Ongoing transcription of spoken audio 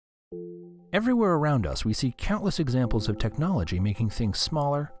Everywhere around us, we see countless examples of technology making things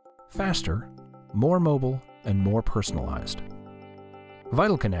smaller, faster, more mobile, and more personalized.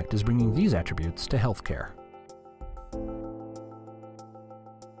 VitalConnect is bringing these attributes to healthcare.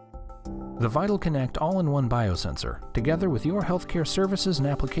 The VitalConnect all-in-one biosensor, together with your healthcare services and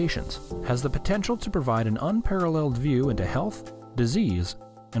applications, has the potential to provide an unparalleled view into health, disease,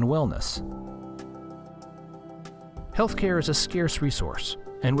 and wellness. Healthcare is a scarce resource,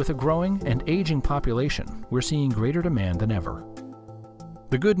 and with a growing and aging population, we're seeing greater demand than ever.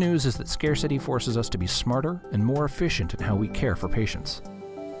 The good news is that scarcity forces us to be smarter and more efficient in how we care for patients.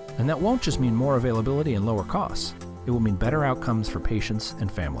 And that won't just mean more availability and lower costs, it will mean better outcomes for patients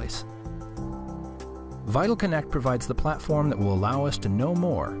and families. VitalConnect provides the platform that will allow us to know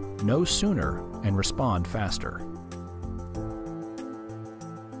more, know sooner, and respond faster.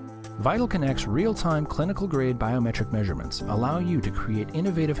 VitalConnect's real-time clinical-grade biometric measurements allow you to create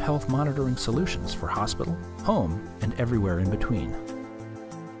innovative health monitoring solutions for hospital, home, and everywhere in between.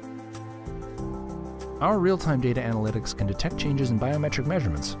 Our real-time data analytics can detect changes in biometric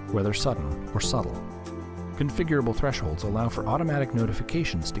measurements, whether sudden or subtle. Configurable thresholds allow for automatic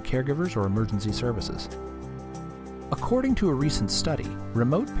notifications to caregivers or emergency services. According to a recent study,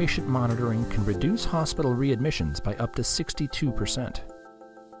 remote patient monitoring can reduce hospital readmissions by up to 62%.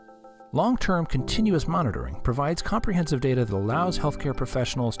 Long-term continuous monitoring provides comprehensive data that allows healthcare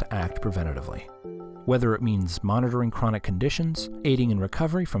professionals to act preventatively. Whether it means monitoring chronic conditions, aiding in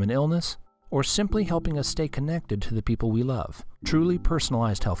recovery from an illness, or simply helping us stay connected to the people we love, truly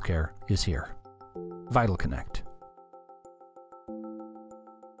personalized healthcare is here. VitalConnect.